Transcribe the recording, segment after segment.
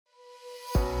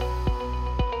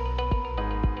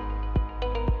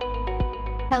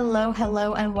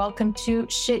Hello, and welcome to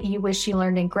Shit You Wish You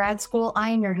Learned in Grad School.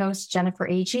 I am your host, Jennifer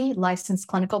Agee, licensed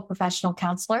clinical professional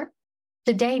counselor.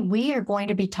 Today, we are going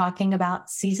to be talking about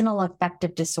seasonal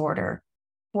affective disorder.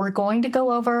 We're going to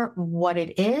go over what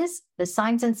it is, the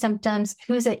signs and symptoms,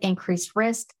 who's at increased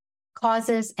risk,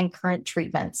 causes, and current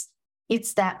treatments.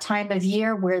 It's that time of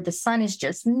year where the sun is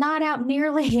just not out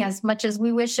nearly as much as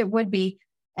we wish it would be.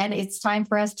 And it's time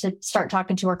for us to start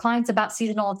talking to our clients about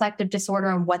seasonal affective disorder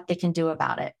and what they can do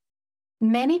about it.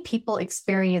 Many people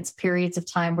experience periods of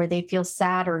time where they feel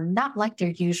sad or not like their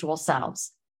usual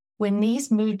selves. When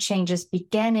these mood changes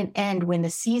begin and end when the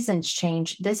seasons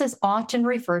change, this is often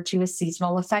referred to as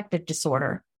seasonal affective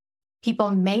disorder.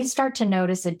 People may start to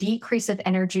notice a decrease of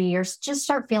energy or just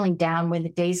start feeling down when the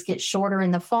days get shorter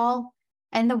in the fall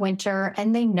and the winter,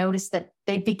 and they notice that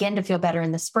they begin to feel better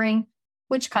in the spring,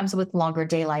 which comes with longer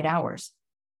daylight hours.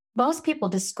 Most people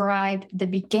describe the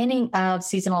beginning of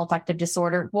seasonal affective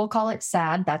disorder, we'll call it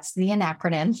SAD, that's the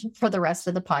acronym for the rest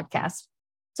of the podcast.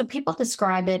 So people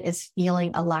describe it as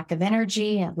feeling a lack of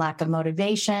energy, a lack of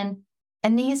motivation,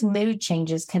 and these mood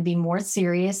changes can be more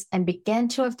serious and begin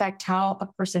to affect how a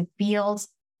person feels,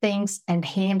 thinks, and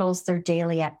handles their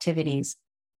daily activities.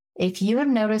 If you have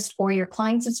noticed or your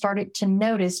clients have started to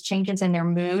notice changes in their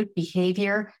mood,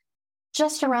 behavior,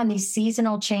 just around these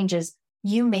seasonal changes,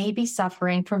 you may be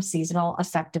suffering from seasonal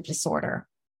affective disorder.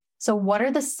 So what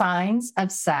are the signs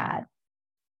of SAD?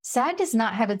 SAD does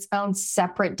not have its own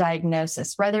separate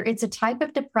diagnosis. Rather, it's a type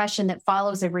of depression that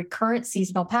follows a recurrent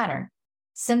seasonal pattern.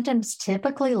 Symptoms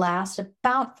typically last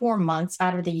about 4 months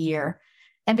out of the year.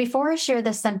 And before I share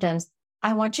the symptoms,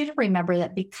 I want you to remember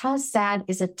that because SAD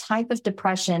is a type of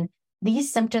depression,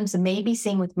 these symptoms may be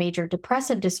seen with major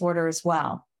depressive disorder as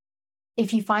well.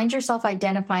 If you find yourself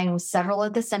identifying with several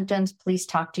of the symptoms, please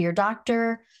talk to your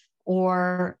doctor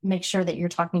or make sure that you're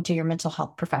talking to your mental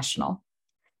health professional.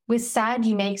 With SAD,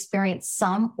 you may experience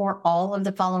some or all of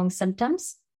the following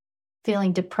symptoms: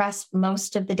 feeling depressed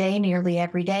most of the day, nearly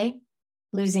every day,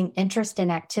 losing interest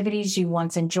in activities you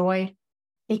once enjoyed,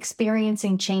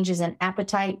 experiencing changes in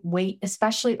appetite, weight,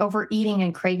 especially overeating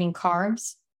and craving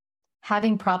carbs,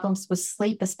 having problems with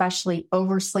sleep, especially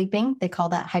oversleeping. They call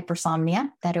that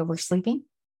hypersomnia, that oversleeping.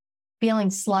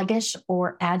 Feeling sluggish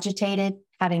or agitated,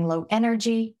 having low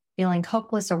energy, feeling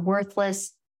hopeless or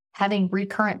worthless, having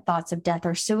recurrent thoughts of death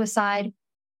or suicide,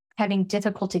 having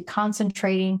difficulty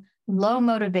concentrating, low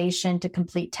motivation to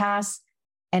complete tasks,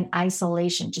 and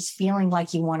isolation, just feeling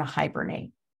like you want to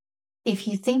hibernate. If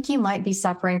you think you might be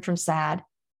suffering from SAD,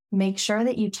 make sure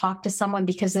that you talk to someone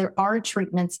because there are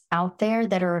treatments out there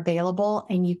that are available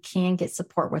and you can get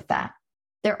support with that.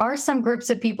 There are some groups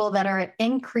of people that are at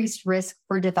increased risk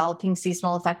for developing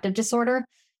seasonal affective disorder.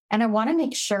 And I want to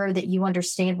make sure that you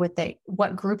understand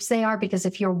what groups they are, because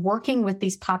if you're working with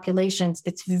these populations,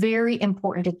 it's very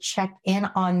important to check in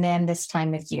on them this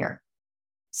time of year.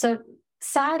 So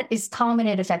SAD is common.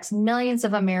 It affects millions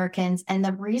of Americans. And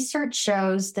the research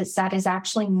shows that SAD is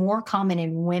actually more common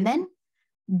in women,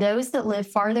 those that live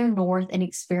farther north and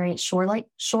experience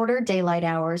shorter daylight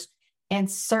hours,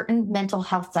 and certain mental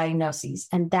health diagnoses.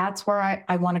 And that's where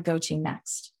I want to go to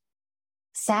next.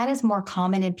 SAD is more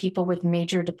common in people with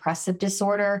major depressive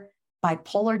disorder,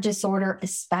 bipolar disorder,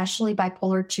 especially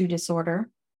bipolar 2 disorder,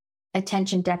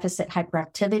 attention deficit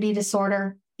hyperactivity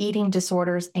disorder, eating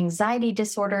disorders, anxiety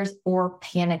disorders, or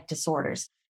panic disorders.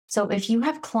 So if you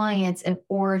have clients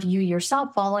or if you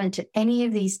yourself fall into any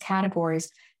of these categories,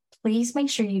 please make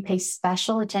sure you pay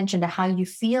special attention to how you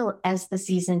feel as the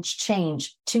seasons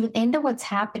change. Tune into what's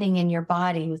happening in your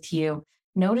body with you.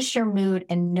 Notice your mood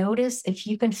and notice if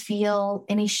you can feel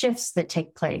any shifts that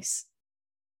take place.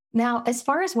 Now, as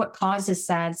far as what causes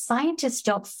SAD, scientists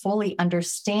don't fully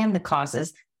understand the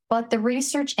causes, but the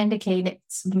research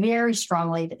indicates very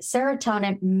strongly that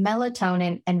serotonin,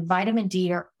 melatonin, and vitamin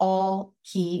D are all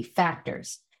key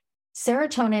factors.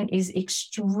 Serotonin is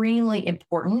extremely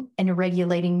important in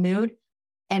regulating mood,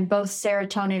 and both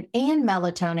serotonin and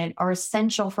melatonin are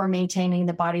essential for maintaining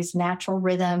the body's natural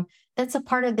rhythm that's a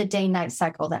part of the day-night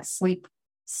cycle, that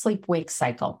sleep-wake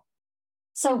cycle.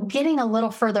 So getting a little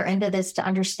further into this to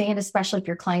understand, especially if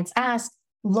your clients ask,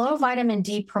 low vitamin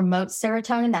D promotes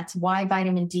serotonin. That's why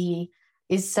vitamin D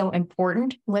is so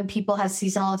important when people have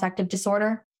seasonal affective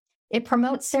disorder. It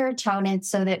promotes serotonin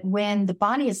so that when the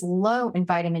body is low in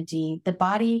vitamin D, the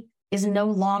body is no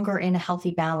longer in a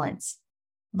healthy balance.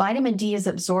 Vitamin D is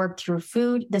absorbed through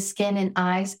food, the skin, and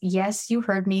eyes. Yes, you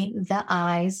heard me, the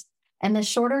eyes. And the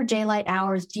shorter daylight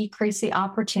hours decrease the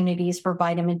opportunities for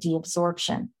vitamin D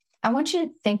absorption. I want you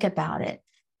to think about it.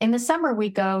 In the summer, we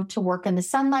go to work in the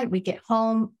sunlight. We get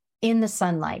home in the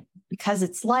sunlight. because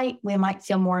it's light, we might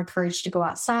feel more encouraged to go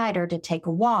outside or to take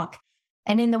a walk.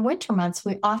 And in the winter months,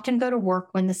 we often go to work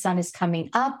when the sun is coming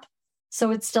up.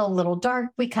 So it's still a little dark.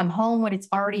 We come home when it's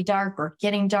already dark or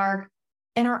getting dark,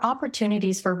 and our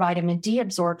opportunities for vitamin D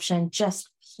absorption just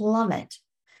plummet.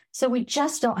 So we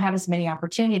just don't have as many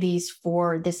opportunities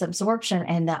for this absorption.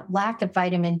 And that lack of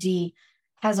vitamin D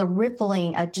has a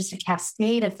rippling, just a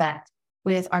cascade effect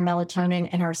with our melatonin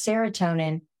and our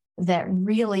serotonin that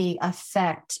really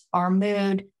affect our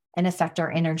mood and affect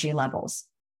our energy levels.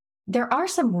 There are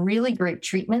some really great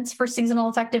treatments for seasonal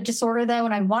affective disorder, though,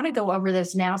 and I want to go over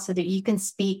those now so that you can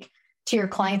speak to your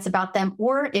clients about them.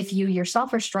 Or if you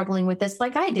yourself are struggling with this,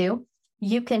 like I do,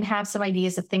 you can have some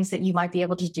ideas of things that you might be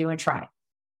able to do and try.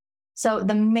 So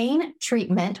the main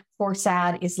treatment for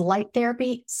SAD is light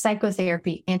therapy,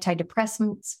 psychotherapy,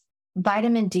 antidepressants,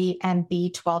 vitamin D, and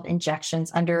B12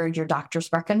 injections under your doctor's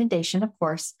recommendation, of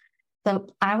course. So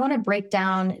I want to break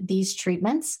down these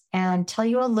treatments and tell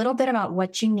you a little bit about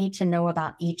what you need to know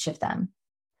about each of them.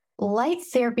 Light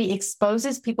therapy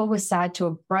exposes people with SAD to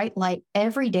a bright light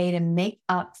every day to make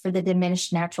up for the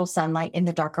diminished natural sunlight in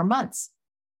the darker months.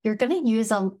 You're going to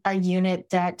use a unit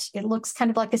that it looks kind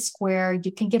of like a square.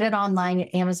 You can get it online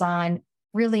at Amazon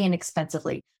really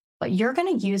inexpensively, but you're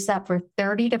going to use that for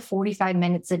 30 to 45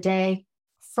 minutes a day,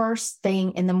 first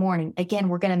thing in the morning. Again,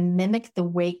 we're going to mimic the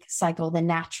wake cycle, the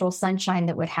natural sunshine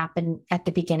that would happen at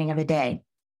the beginning of a day.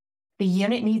 The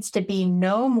unit needs to be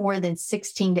no more than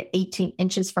 16 to 18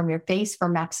 inches from your face for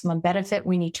maximum benefit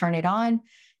when you turn it on.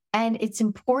 And it's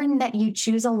important that you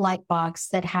choose a light box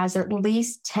that has at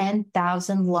least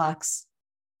 10,000 lux,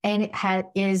 and it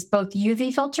is both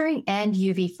UV filtering and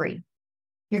UV free.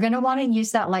 You're going to want to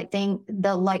use the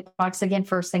light box again,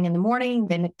 first thing in the morning,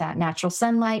 mimic that natural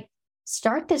sunlight.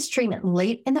 Start this treatment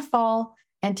late in the fall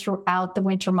and throughout the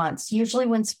winter months. Usually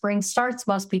when spring starts,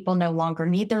 most people no longer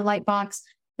need their light box,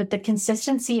 but the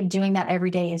consistency of doing that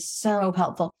every day is so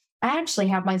helpful. I actually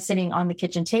have mine sitting on the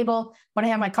kitchen table. When I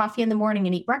have my coffee in the morning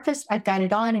and eat breakfast, I've got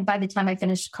it on. And by the time I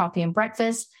finish coffee and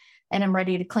breakfast and I'm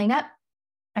ready to clean up,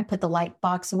 I put the light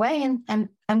box away and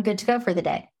I'm good to go for the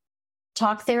day.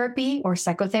 Talk therapy or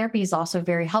psychotherapy is also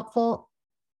very helpful.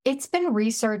 It's been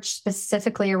researched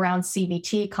specifically around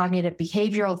CBT, cognitive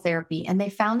behavioral therapy, and they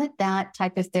found that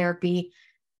type of therapy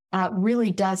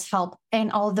really does help.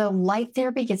 And although light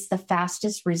therapy gets the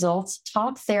fastest results,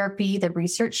 talk therapy, the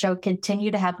research showed, continue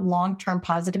to have long-term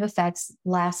positive effects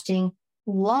lasting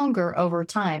longer over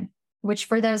time, which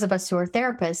for those of us who are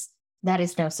therapists, that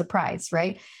is no surprise,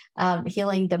 right?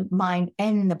 Healing the mind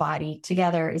and the body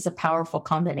together is a powerful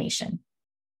combination.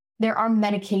 There are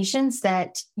medications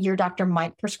that your doctor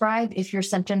might prescribe if your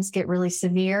symptoms get really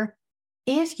severe.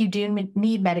 If you do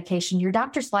need medication, your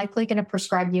doctor's likely going to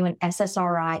prescribe you an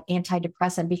SSRI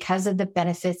antidepressant because of the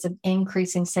benefits of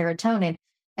increasing serotonin.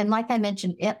 And like I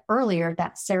mentioned earlier,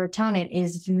 that serotonin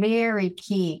is very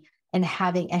key in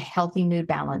having a healthy mood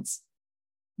balance.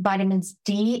 Vitamins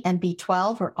D and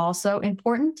B12 are also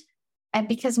important. And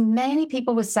because many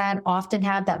people with SAD often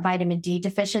have that vitamin D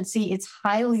deficiency, it's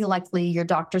highly likely your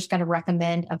doctor's going to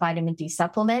recommend a vitamin D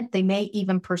supplement. They may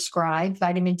even prescribe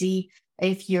vitamin D.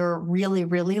 If you're really,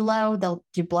 really low, they'll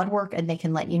do blood work and they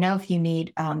can let you know if you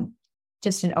need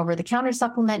just an over-the-counter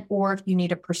supplement or if you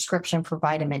need a prescription for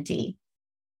vitamin D.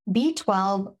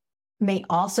 B12 may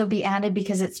also be added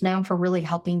because it's known for really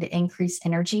helping to increase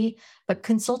energy, but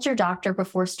consult your doctor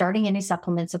before starting any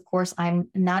supplements. Of course, I'm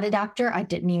not a doctor. I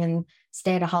didn't even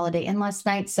stay at a Holiday Inn last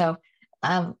night, so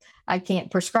I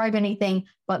can't prescribe anything,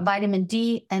 but vitamin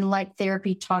D and light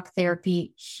therapy, talk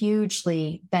therapy,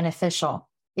 hugely beneficial.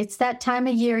 It's that time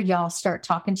of year, y'all. Start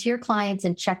talking to your clients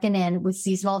and checking in with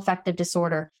seasonal affective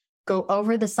disorder. Go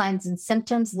over the signs and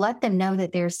symptoms. Let them know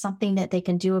that there's something that they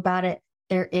can do about it.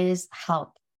 There is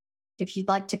help. If you'd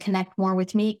like to connect more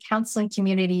with me,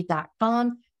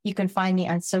 counselingcommunity.com. You can find me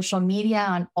on social media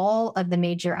on all of the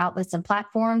major outlets and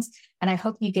platforms. And I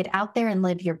hope you get out there and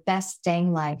live your best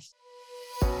dang life.